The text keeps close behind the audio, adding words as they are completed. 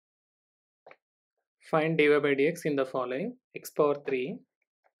Find dy by dx in the following: x power 3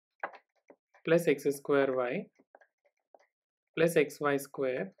 plus x square y plus xy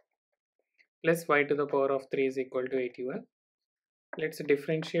square plus y to the power of 3 is equal to 81. Let's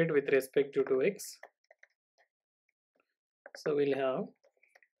differentiate with respect to 2x. So we'll have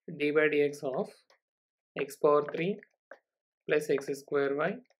d by dx of x power 3 plus x square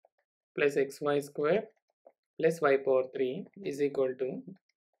y plus xy square plus y power 3 is equal to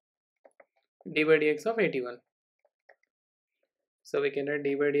d by dx of 81. So we can write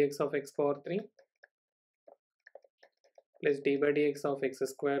d by dx of x power 3 plus d by dx of x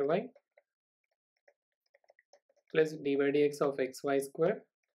square y plus d by dx of xy square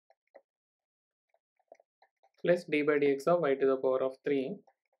plus d by dx of y to the power of 3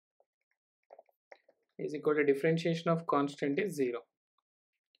 is equal to differentiation of constant is 0.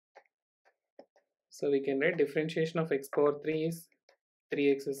 So we can write differentiation of x power 3 is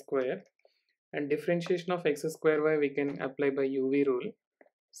 3x square, and differentiation of x square y we can apply by uv rule.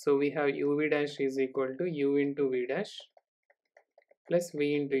 So we have uv dash is equal to u into v dash plus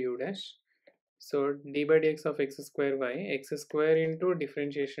v into u dash. So d by dx of x square y, x square into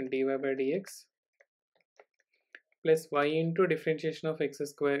differentiation dy by dx plus y into differentiation of x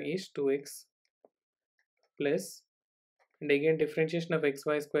square is 2x plus, and again differentiation of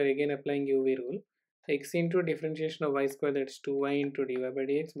xy square, again applying uv rule, x into differentiation of y square, that is 2y into dy by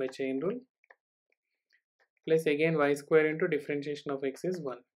dx by chain rule, plus again y square into differentiation of x is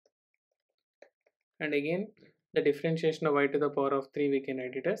 1, and again the differentiation of y to the power of 3 we can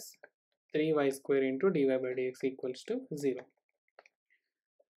write it as 3y square into dy by dx equals to 0.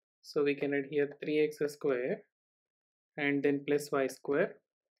 So we can write here 3x square and then plus y square,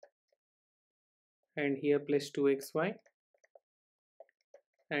 and here plus 2xy,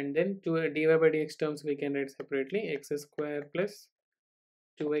 and then dy by dx terms we can write separately x square plus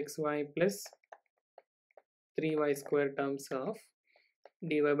 2xy plus 3y square terms of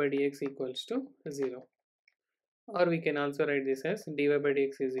dy by dx equals to 0. Or we can also write this as dy by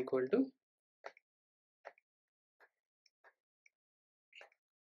dx is equal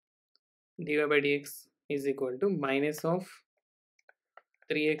to minus of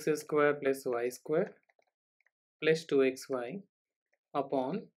 3x square plus y square plus 2xy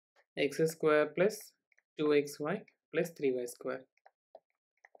upon x square plus 2xy plus 3y square.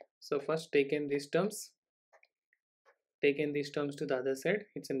 So first taken these terms to the other side,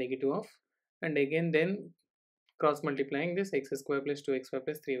 it's a negative of, and again then cross multiplying this x square plus 2xy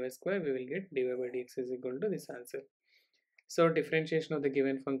plus 3y square, we will get dy by dx is equal to this answer. So differentiation of the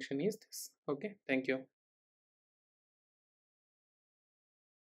given function is this. Okay, thank you.